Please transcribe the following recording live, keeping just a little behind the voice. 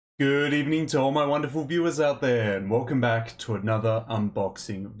Good evening to all my wonderful viewers out there, and welcome back to another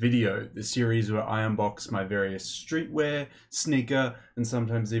unboxing video. The series where I unbox my various streetwear, sneaker, and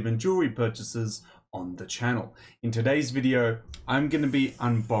sometimes even jewelry purchases on the channel. In today's video, I'm going to be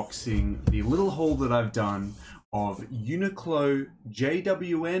unboxing the little haul that I've done of Uniqlo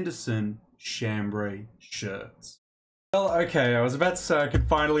J.W. Anderson Chambray shirts. Well, okay, I was about to say I could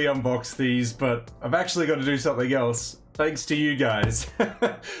finally unbox these, but I've actually got to do something else. Thanks to you guys.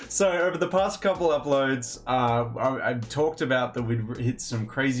 So over the past couple uploads, I talked about that we'd hit some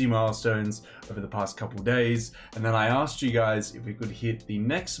crazy milestones over the past couple days, and then I asked you guys if we could hit the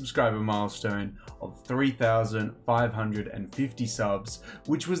next subscriber milestone of 3,550 subs,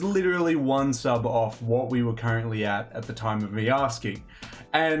 which was literally one sub off what we were currently at the time of me asking.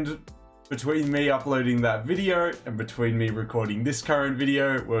 And between me uploading that video and between me recording this current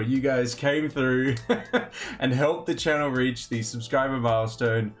video, well, you guys came through and helped the channel reach the subscriber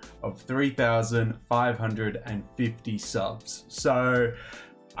milestone of 3,550 subs. So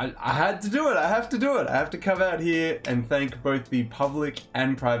I had to do it. I have to do it. I have to come out here and thank both the public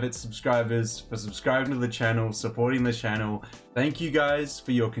and private subscribers for subscribing to the channel, supporting the channel. Thank you guys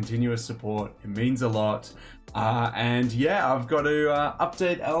for your continuous support. It means a lot. And yeah, I've got to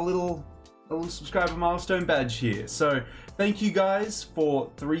update our little subscriber milestone badge here. So thank you guys for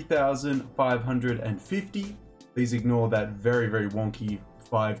 3,550. Please ignore that very wonky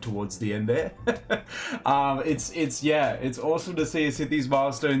 5 towards the end there. It's awesome to see us hit these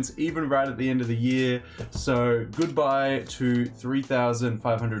milestones even right at the end of the year. So goodbye to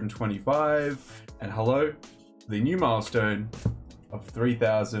 3,525 and hello to the new milestone of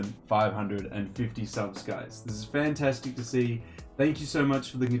 3,550 subs, guys. This is fantastic to see. Thank you so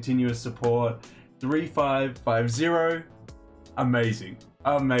much for the continuous support. 3,550, amazing,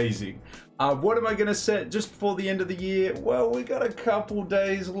 amazing. What am I gonna set just before the end of the year? Well, we got a couple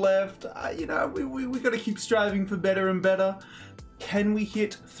days left. You know, we gotta keep striving for better and better. Can we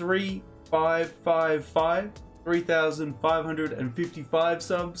hit 3,555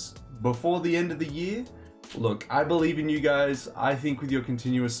 subs before the end of the year? Look, I believe in you guys. I think with your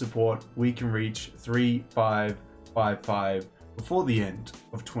continuous support, we can reach 3,555 before the end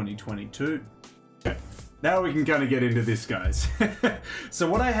of 2022. Okay, now we can kind of get into this, guys. So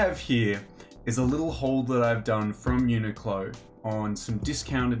what I have here is a little haul that I've done from Uniqlo on some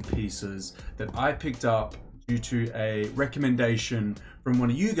discounted pieces that I picked up due to a recommendation from one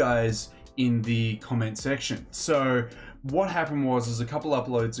of you guys in the comment section. So what happened was a couple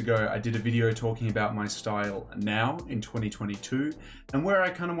uploads ago, I did a video talking about my style now in 2022 and where I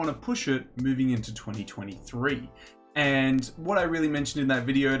kind of want to push it moving into 2023. And what I really mentioned in that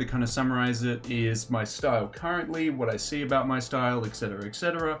video, to kind of summarize it, is my style currently, what I see about my style, etc,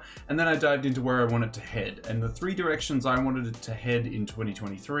 etc. And then I dived into where I want it to head. And the 3 directions I wanted it to head in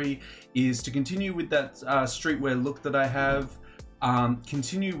 2023 is to continue with that streetwear look that I have,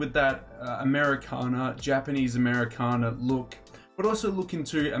 continue with that Americana, Japanese Americana look, but also look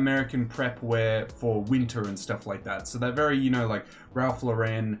into American prep wear for winter and stuff like that. So that very, you know, like Ralph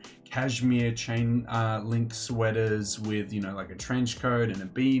Lauren cashmere chain link sweaters with, you know, like a trench coat and a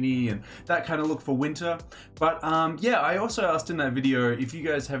beanie and that kind of look for winter. But yeah, I also asked in that video if you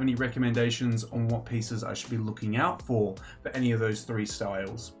guys have any recommendations on what pieces I should be looking out for any of those 3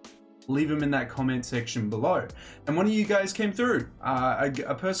 styles. Leave them in that comment section below. And one of you guys came through,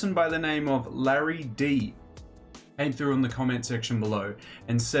 a person by the name of Larry D came through in the comment section below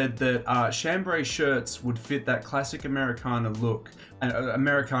and said that chambray shirts would fit that classic Americana look,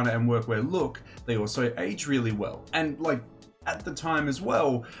 Americana and workwear look. They also age really well. And like at the time as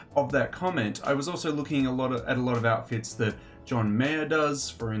well of that comment, I was also looking at a lot of outfits that John Mayer does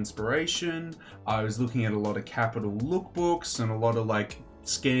for inspiration. I was looking at a lot of Capital lookbooks and a lot of like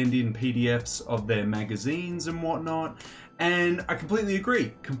scanned in PDFs of their magazines and whatnot. And I completely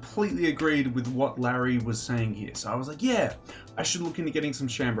agreed with what Larry was saying here. So I was like, yeah, I should look into getting some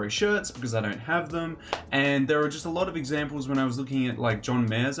chambray shirts because I don't have them. And there are just a lot of examples when I was looking at like John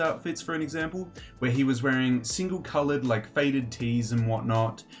Mayer's outfits, for an example, where he was wearing single colored like faded tees and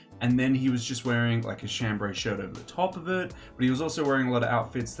whatnot. And then he was just wearing like a chambray shirt over the top of it. But he was also wearing a lot of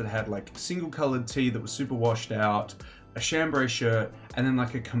outfits that had like single colored tee that was super washed out, a chambray shirt, and then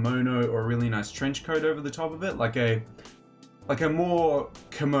like a kimono or a really nice trench coat over the top of it, like a more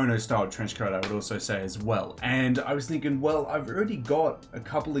kimono style trench coat, I would also say as well. And I was thinking, well, I've already got a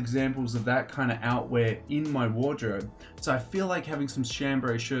couple examples of that kind of outwear in my wardrobe, so I feel like having some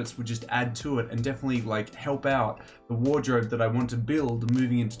chambray shirts would just add to it and definitely like help out the wardrobe that I want to build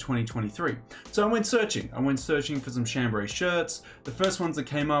moving into 2023. So I went searching for some chambray shirts. The first ones that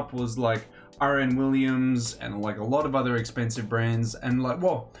came up was like R.N. Williams and like a lot of other expensive brands, and like,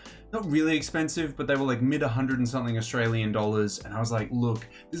 well, not really expensive, but they were like mid 100 and something Australian dollars. And I was like, look,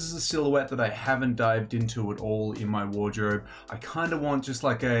 this is a silhouette that I haven't dived into at all in my wardrobe. I kind of want just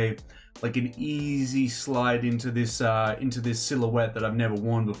like an easy slide into this silhouette that I've never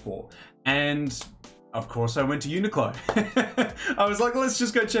worn before. And of course, I went to Uniqlo. I was like, let's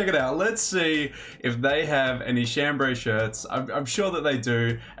just go check it out. Let's see if they have any chambray shirts. I'm sure that they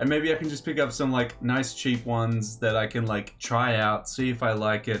do. And maybe I can just pick up some like nice cheap ones that I can like try out, see if I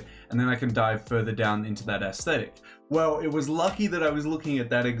like it, and then I can dive further down into that aesthetic. Well, it was lucky that I was looking at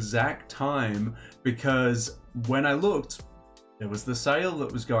that exact time, because when I looked, there was the sale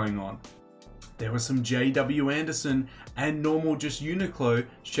that was going on. There was some J.W. Anderson and normal just Uniqlo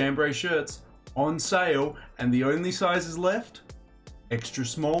chambray shirts on sale, and the only sizes left, extra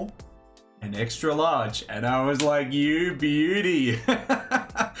small and extra large. And I was like, you beauty.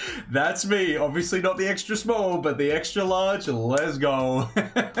 That's me. Obviously not the extra small, but the extra large. Let's go.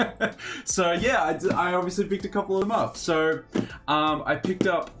 So yeah, I obviously picked a couple of them up. So I picked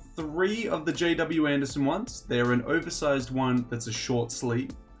up 3 of the J.W. Anderson ones. They're an oversized one that's a short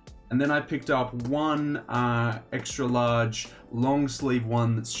sleeve. And then I picked up 1 extra large long sleeve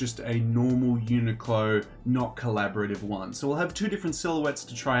one that's just a normal Uniqlo, not collaborative one. So we'll have 2 different silhouettes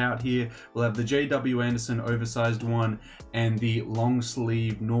to try out here. We'll have the J.W. Anderson oversized one and the long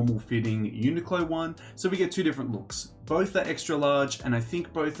sleeve normal fitting Uniqlo one. So we get 2 different looks. Both are extra large, and I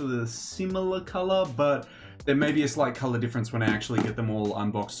think both are the similar color, but there may be a slight color difference when I actually get them all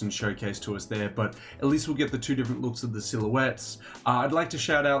unboxed and showcased to us there, but at least we'll get the 2 different looks of the silhouettes. I'd like to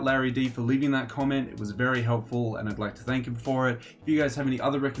shout out Larry D for leaving that comment. It was very helpful, and I'd like to thank him for it. If you guys have any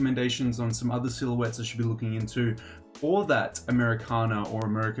other recommendations on some other silhouettes I should be looking into for that Americana or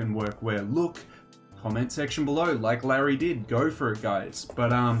American workwear look, comment section below, like Larry did. Go for it, guys.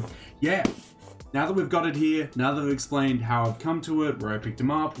 But yeah, now that we've got it here, now that I've explained how I've come to it, where I picked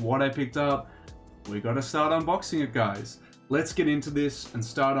them up, what I picked up, we gotta start unboxing it, guys. Let's get into this and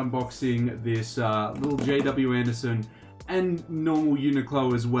start unboxing this little J.W. Anderson and normal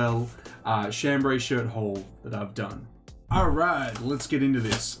Uniqlo as well chambray shirt haul that I've done. All right, let's get into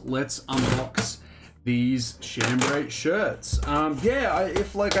this. Let's unbox these chambray shirts. Yeah,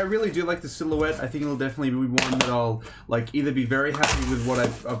 if like I really do like the silhouette, I think it'll definitely be one that I'll like either be very happy with what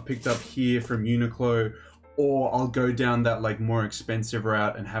I've picked up here from Uniqlo, or I'll go down that like more expensive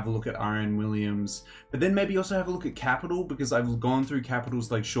route and have a look at R.N. Williams, but then maybe also have a look at Capital, because I've gone through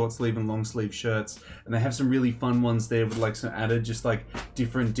Capital's like short sleeve and long sleeve shirts, and they have some really fun ones there with like some added just like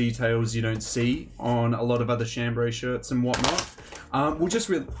different details you don't see on a lot of other chambray shirts and whatnot. We'll just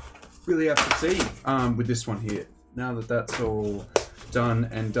really have to see with this one here. Now that that's all done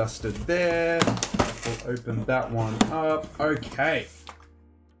and dusted there, we'll open that one up. Okay.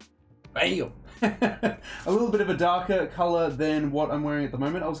 Bam. A little bit of a darker color than what I'm wearing at the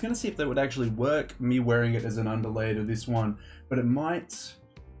moment. I was going to see if that would actually work, me wearing it as an underlay to this one, but it might.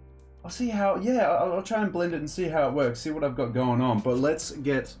 I'll see how, yeah, I'll try and blend it and see how it works, see what I've got going on. But let's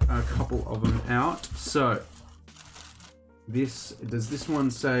get a couple of them out. So, does this one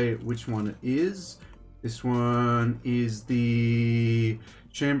say which one it is? This one is the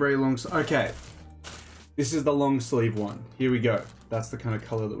chambray long, okay. This is the long sleeve one. Here we go. That's the kind of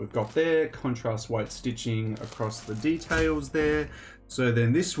color that we've got there. Contrast white stitching across the details there. So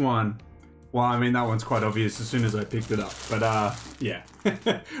then this one, well, I mean, that one's quite obvious as soon as I picked it up. But yeah,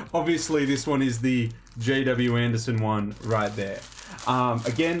 obviously this one is the J.W. Anderson one right there.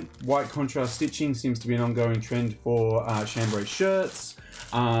 Again, white contrast stitching seems to be an ongoing trend for chambray shirts.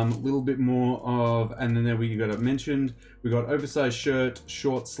 A little bit more of, and then there we got it mentioned. We got oversized shirt,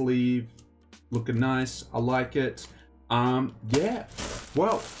 short sleeve, looking nice. I like it. Yeah,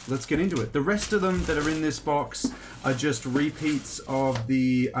 well, let's get into it. The rest of them that are in this box are just repeats of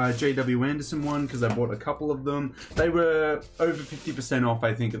the J.W. Anderson one, because I bought a couple of them. They were over 50% off,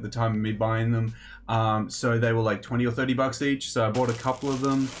 I think, at the time of me buying them. So they were like 20 or 30 bucks each, so I bought a couple of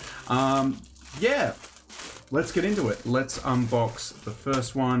them. Yeah, let's get into it. Let's unbox the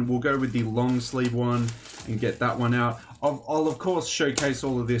first one. We'll go with the long sleeve one and get that one out. I'll of course showcase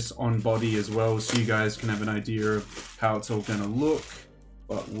all of this on body as well, so you guys can have an idea of how it's all gonna look.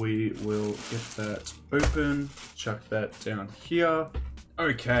 But we will get that open, chuck that down here.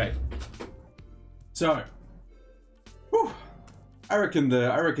 Okay. So, whew, I reckon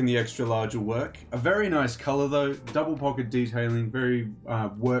the extra large will work. A very nice color though, double pocket detailing, very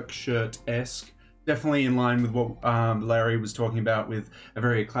work shirt-esque. Definitely in line with what Larry was talking about with a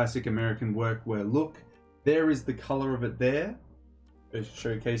very classic American workwear look. There is the color of it there,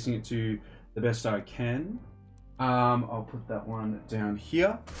 showcasing it to the best I can. I'll put that one down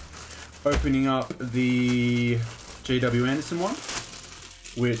here. opening up the J.W. Anderson one,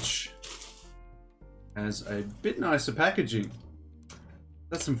 which has a bit nicer packaging.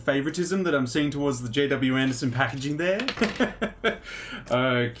 That's some favoritism that I'm seeing towards the J.W. Anderson packaging there.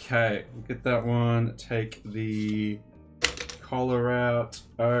 Okay, we'll get that one. Take the collar out.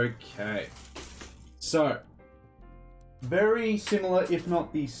 Okay. So, very similar, if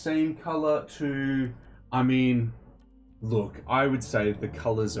not the same color to, I mean, look, I would say the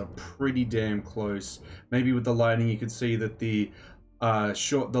colors are pretty damn close. Maybe with the lighting you could see that the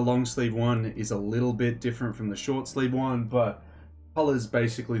long sleeve one is a little bit different from the short sleeve one, but colors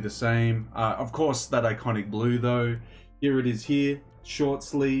basically the same. Of course, that iconic blue though. Here it is here, short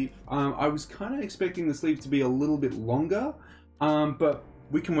sleeve. I was kind of expecting the sleeve to be a little bit longer, but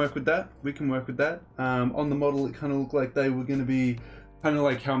we can work with that. We can work with that. On the model, it kind of looked like they were going to be kind of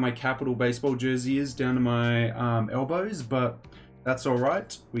like how my Capital baseball jersey is down to my elbows, but that's all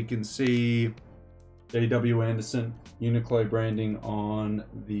right. We can see J.W. Anderson Uniqlo branding on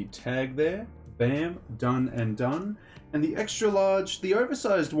the tag there. Bam, done and done. And the extra large, the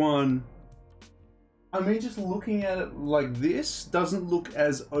oversized one, I mean, just looking at it like this, doesn't look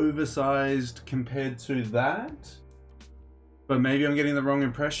as oversized compared to that. But maybe I'm getting the wrong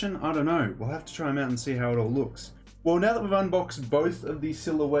impression. I don't know. We'll have to try them out and see how it all looks. Well, now that we've unboxed both of these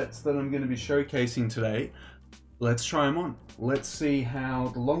silhouettes that I'm going to be showcasing today, let's try them on. Let's see how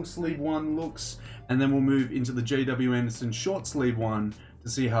the long sleeve one looks, and then we'll move into the J.W. Anderson short sleeve one to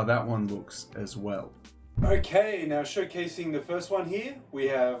see how that one looks as well. Okay, now showcasing the first one here, we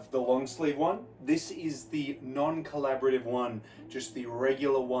have the long sleeve one. This is the non-collaborative one, just the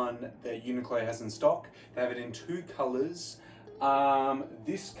regular one that Uniqlo has in stock. They have it in two colors.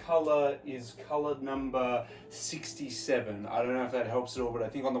 This color is color number 67. I don't know if that helps at all, but I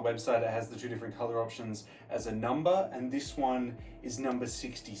think on the website it has the two different color options as a number, and this one is number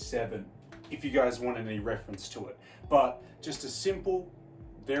 67, if you guys want any reference to it. But just a simple,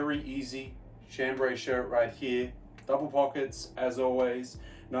 very easy chambray shirt right here. Double pockets, as always.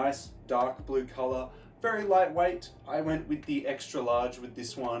 Nice dark blue color, very lightweight. I went with the extra large with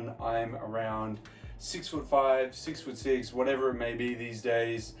this one. I'm around 6'5", 6'6", whatever it may be these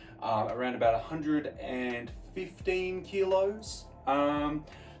days, around about 115 kilos.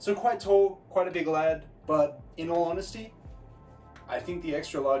 So quite tall, quite a big lad, but in all honesty, I think the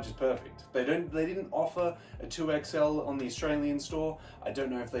extra large is perfect. They didn't offer a 2XL on the Australian store. I don't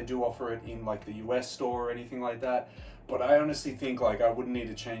know if they do offer it in like the US store or anything like that, but I honestly think like I wouldn't need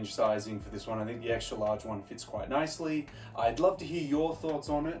to change sizing for this one. I think the extra large one fits quite nicely. I'd love to hear your thoughts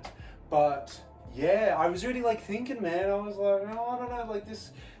on it, but yeah, I was really like thinking, man, I was like, oh, I don't know, like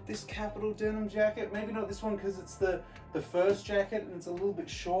this Capital denim jacket, maybe not this one because it's the first jacket and it's a little bit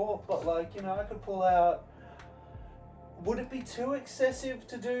short, but like, you know, I could pull out, would it be too excessive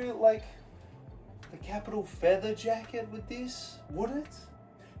to do like the Capital feather jacket with this? Would it?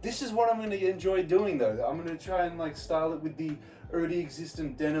 This is what I'm going to enjoy doing though. I'm going to try and like style it with the already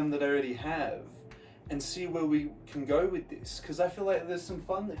existent denim that I already have and see where we can go with this, because I feel like there's some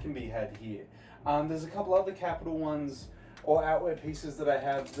fun that can be had here. There's a couple other Capital ones or outwear pieces that I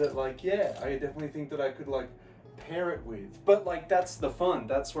have that like, yeah, I definitely think that I could like pair it with, but like that's the fun.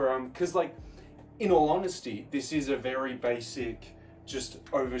 That's where because like, in all honesty, this is a very basic just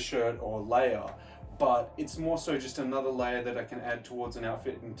overshirt or layer, but it's more so just another layer that I can add towards an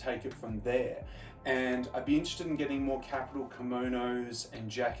outfit and take it from there. And I'd be interested in getting more Capital kimonos and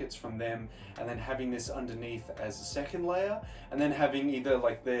jackets from them, and then having this underneath as a second layer, and then having either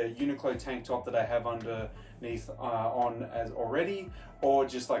like the Uniqlo tank top that I have underneath on as already, or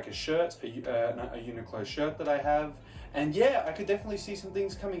just like a shirt, a Uniqlo shirt that I have. And yeah, I could definitely see some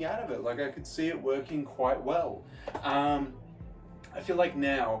things coming out of it. Like I could see it working quite well. I feel like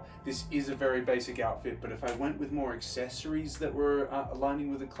now this is a very basic outfit, but if I went with more accessories that were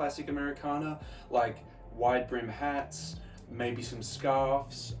aligning with a classic Americana, like wide brim hats, maybe some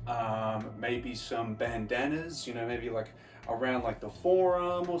scarves, maybe some bandanas, you know, maybe like around like the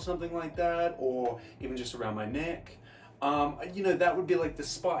forearm or something like that, or even just around my neck. You know, that would be like the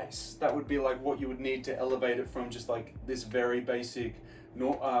spice. That would be like what you would need to elevate it from just like this very basic,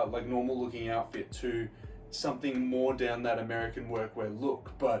 like normal looking outfit to something more down that American workwear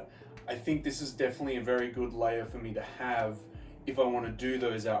look. But I think this is definitely a very good layer for me to have if I want to do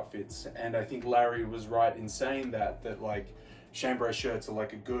those outfits. And I think Larry was right in saying that like chambray shirts are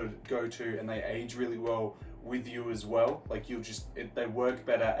like a good go-to, and they age really well with you as well. Like they work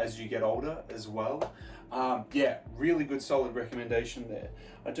better as you get older as well. Yeah, really good solid recommendation there.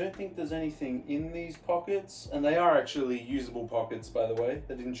 I don't think there's anything in these pockets, and they are actually usable pockets, by the way.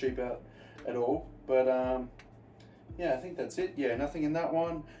 They didn't cheap out at all. But Yeah, I think that's it. Yeah, nothing in that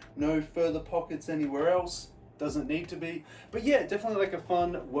one. No further pockets anywhere else. Doesn't need to be. But yeah, definitely like a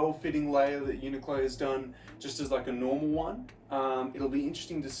fun, well-fitting layer that Uniqlo has done just as like a normal one. It'll be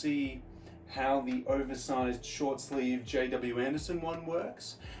interesting to see how the oversized short sleeve J.W. Anderson one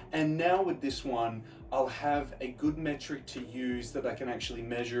works. And now with this one, I'll have a good metric to use that I can actually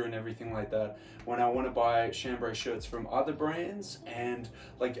measure and everything like that when I want to buy chambray shirts from other brands. And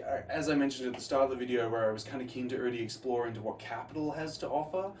like, as I mentioned at the start of the video where I was kind of keen to already explore into what Capital has to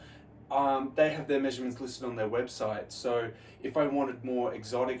offer, they have their measurements listed on their website. So if I wanted more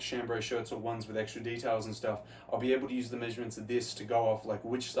exotic chambray shirts or ones with extra details and stuff, I'll be able to use the measurements of this to go off like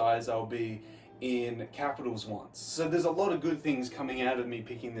which size I'll be in Capital's ones. So there's a lot of good things coming out of me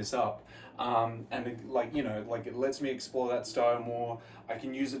picking this up. And like, you know, like it lets me explore that style more. I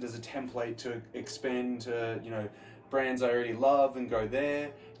can use it as a template to expand to, you know, brands I already love and go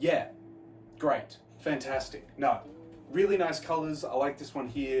there. Yeah, great, fantastic. No, really nice colors. I like this one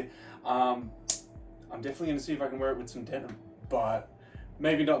here. I'm definitely going to see if I can wear it with some denim, but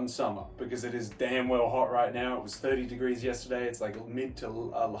maybe not in summer because it is damn well hot right now. It was 30 degrees yesterday. It's like mid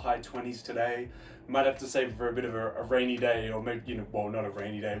to high 20s today. Might have to save it for a bit of a rainy day, or maybe, you know, well, not a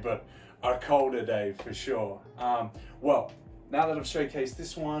rainy day, but a colder day for sure. Well, now that I've showcased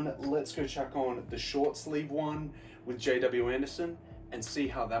this one, let's go check on the short sleeve one with J.W. Anderson and see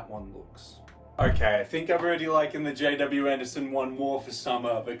how that one looks. Okay, I think I'm already liking the J.W. Anderson one more for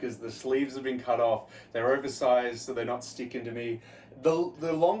summer because the sleeves have been cut off. They're oversized, so they're not sticking to me.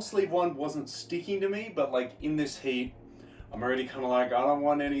 The long sleeve one wasn't sticking to me, but like in this heat, I'm already kind of like, I don't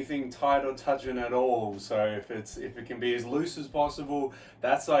want anything tight or touching at all. So if it can be as loose as possible,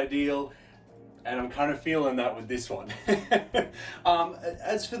 that's ideal. And I'm kind of feeling that with this one.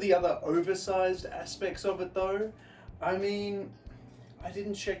 As for the other oversized aspects of it though, I mean, I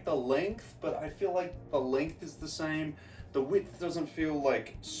didn't check the length, but I feel like the length is the same. The width doesn't feel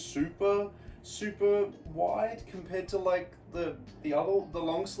like super wide compared to like the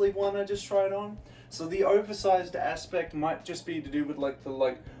long sleeve one I just tried on. So the oversized aspect might just be to do with like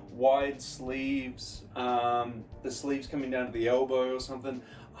the wide sleeves, the sleeves coming down to the elbow or something.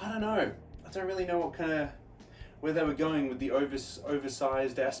 I don't know. I don't really know what kind of where they were going with the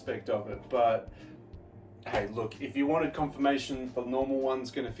oversized aspect of it, but hey, look, if you wanted confirmation the normal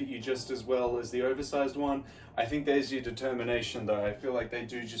one's going to fit you just as well as the oversized one, I think there's your determination though. I feel like they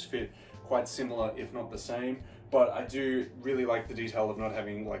do just fit quite similar, if not the same, but I do really like the detail of not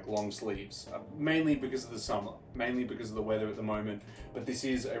having like long sleeves, mainly because of the summer, mainly because of the weather at the moment, but this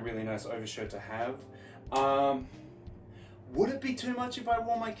is a really nice overshirt to have. Would it be too much if I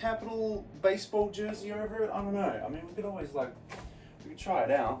wore my Capital baseball jersey over it? I don't know. I mean, we could always we could try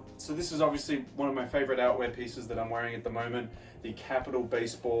it out. So this is obviously one of my favorite outwear pieces that I'm wearing at the moment, the Capital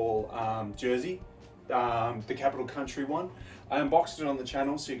baseball jersey, the Capital Country one. I unboxed it on the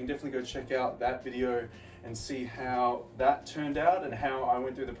channel, so you can definitely go check out that video and see how that turned out and how I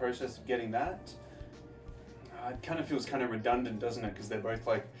went through the process of getting that. It kind of feels kind of redundant, doesn't it? Because they're both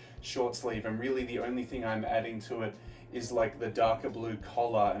like short sleeve, and really the only thing I'm adding to it is like the darker blue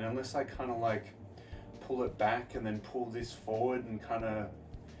collar, and unless I kind of like pull it back and then pull this forward and kind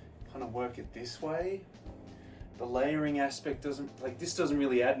of work it this way, the layering aspect this doesn't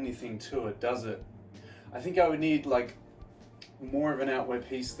really add anything to it, does it? I think I would need like more of an outwear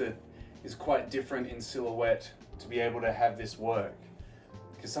piece that is quite different in silhouette to be able to have this work,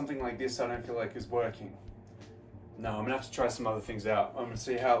 because something like this I don't feel like is working. No, I'm gonna have to try some other things out. I'm gonna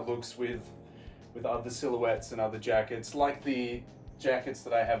see how it looks with other silhouettes and other jackets, like the jackets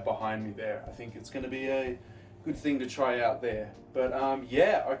that I have behind me there. I think it's going to be a good thing to try out there. But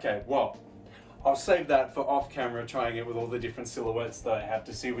yeah, okay, well, I'll save that for off camera, trying it with all the different silhouettes that I have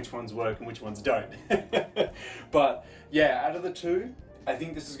to see which ones work and which ones don't. But yeah, out of the two, I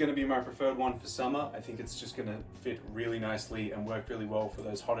think this is going to be my preferred one for summer. I think it's just going to fit really nicely and work really well for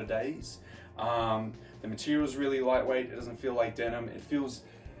those hotter days. The material is really lightweight. It doesn't feel like denim. It feels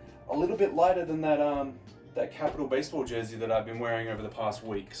a little bit lighter than that Capital baseball jersey that I've been wearing over the past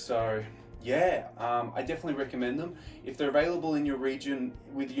week. So yeah, I definitely recommend them. If they're available in your region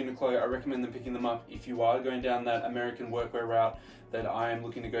with Uniqlo, I recommend them picking them up if you are going down that American workwear route that I am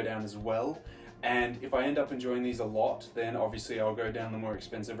looking to go down as well. And if I end up enjoying these a lot, then obviously I'll go down the more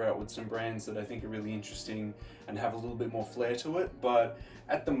expensive route with some brands that I think are really interesting and have a little bit more flair to it. But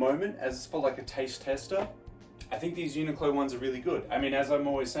at the moment, as for like a taste tester, I think these Uniqlo ones are really good. I mean, as I'm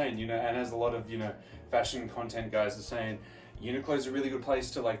always saying, you know, and as a lot of, you know, fashion content guys are saying, Uniqlo is a really good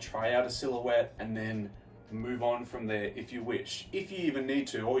place to like try out a silhouette and then move on from there if you wish. If you even need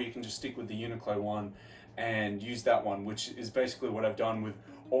to, or you can just stick with the Uniqlo one and use that one, which is basically what I've done with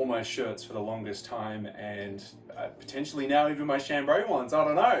all my shirts for the longest time, and potentially now even my chambray ones, I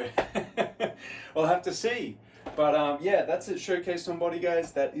don't know. We'll have to see. But yeah, that's it showcased on Body,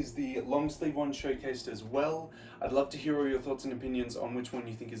 guys. That is the long sleeve one showcased as well. I'd love to hear all your thoughts and opinions on which one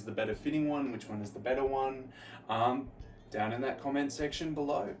you think is the better fitting one, which one is the better one, down in that comment section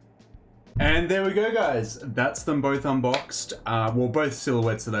below. And there we go, guys. That's them both unboxed. Well, both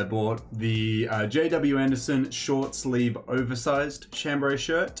silhouettes that I bought. The J.W. Anderson short sleeve oversized chambray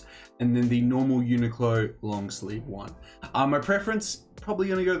shirt, and then the normal Uniqlo long sleeve one. My preference, probably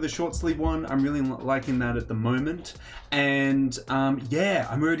gonna go to the short sleeve one. I'm really liking that at the moment. And yeah,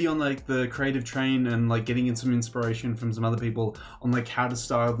 I'm already on like the creative train and like getting in some inspiration from some other people on like how to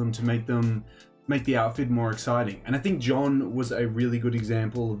style them to make the outfit more exciting. And I think John was a really good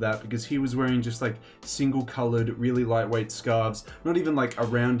example of that, because he was wearing just like single colored, really lightweight scarves, not even like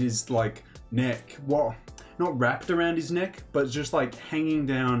around his like neck, well, not wrapped around his neck, but just like hanging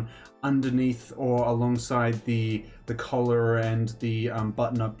down underneath or alongside the collar and the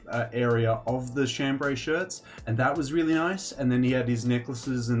button-up area of the chambray shirts, and that was really nice. And then he had his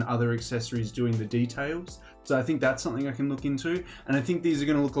necklaces and other accessories doing the details. So I think that's something I can look into, and I think these are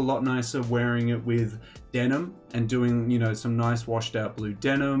going to look a lot nicer wearing it with denim and doing, you know, some nice washed out blue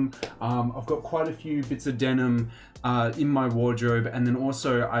denim. I've got quite a few bits of denim in my wardrobe, and then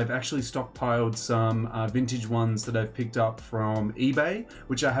also I've actually stockpiled some vintage ones that I've picked up from eBay,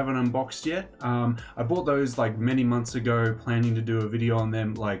 which I haven't unboxed yet. I bought those like many months ago, planning to do a video on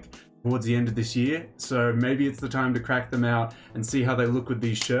them like towards the end of this year, so maybe it's the time to crack them out and see how they look with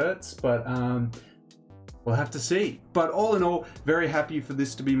these shirts, but we'll have to see. But all in all, very happy for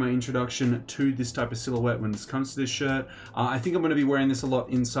this to be my introduction to this type of silhouette when this comes to this shirt. I think I'm going to be wearing this a lot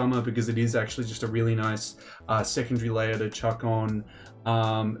in summer, because it is actually just a really nice secondary layer to chuck on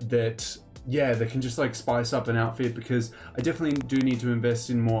that, yeah, that can just like spice up an outfit, because I definitely do need to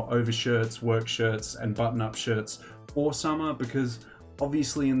invest in more overshirts, work shirts, and button-up shirts for summer, because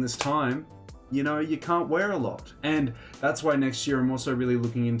obviously in this time, you know, you can't wear a lot. And that's why next year I'm also really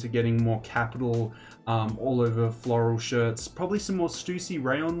looking into getting more capital all over floral shirts, probably some more Stussy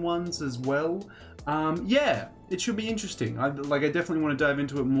rayon ones as well. Yeah, it should be interesting. I definitely want to dive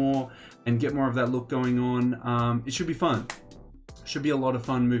into it more and get more of that look going on. It should be fun. Should be a lot of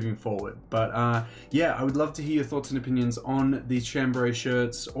fun moving forward. But yeah, I would love to hear your thoughts and opinions on these chambray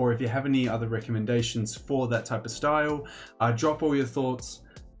shirts, or if you have any other recommendations for that type of style, drop all your thoughts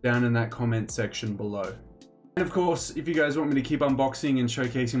down in that comment section below. And of course, if you guys want me to keep unboxing and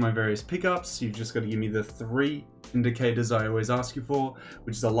showcasing my various pickups, you've just got to give me the 3 indicators I always ask you for,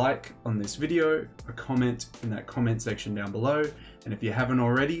 which is a like on this video, a comment in that comment section down below, and if you haven't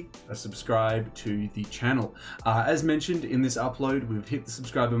already, a subscribe to the channel. As mentioned in this upload, we've hit the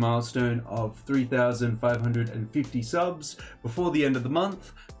subscriber milestone of 3,550 subs before the end of the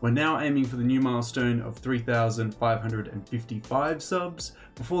month. We're now aiming for the new milestone of 3,555 subs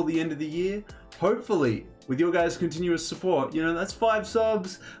before the end of the year. Hopefully, with your guys' continuous support, you know, that's 5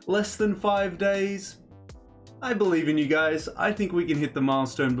 subs, less than 5 days. I believe in you guys. I think we can hit the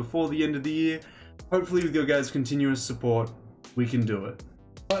milestone before the end of the year. Hopefully with your guys' continuous support, we can do it.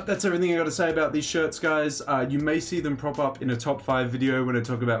 But that's everything I got to say about these shirts, guys. You may see them prop up in a top 5 video when I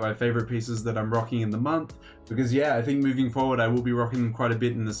talk about my favorite pieces that I'm rocking in the month. Because yeah, I think moving forward, I will be rocking them quite a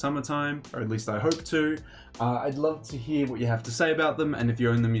bit in the summertime, or at least I hope to. I'd love to hear what you have to say about them, and if you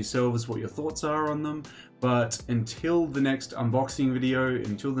own them yourselves, what your thoughts are on them. But until the next unboxing video,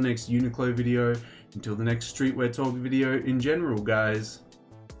 until the next Uniqlo video, until the next streetwear talk video in general, guys,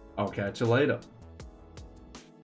 I'll catch you later.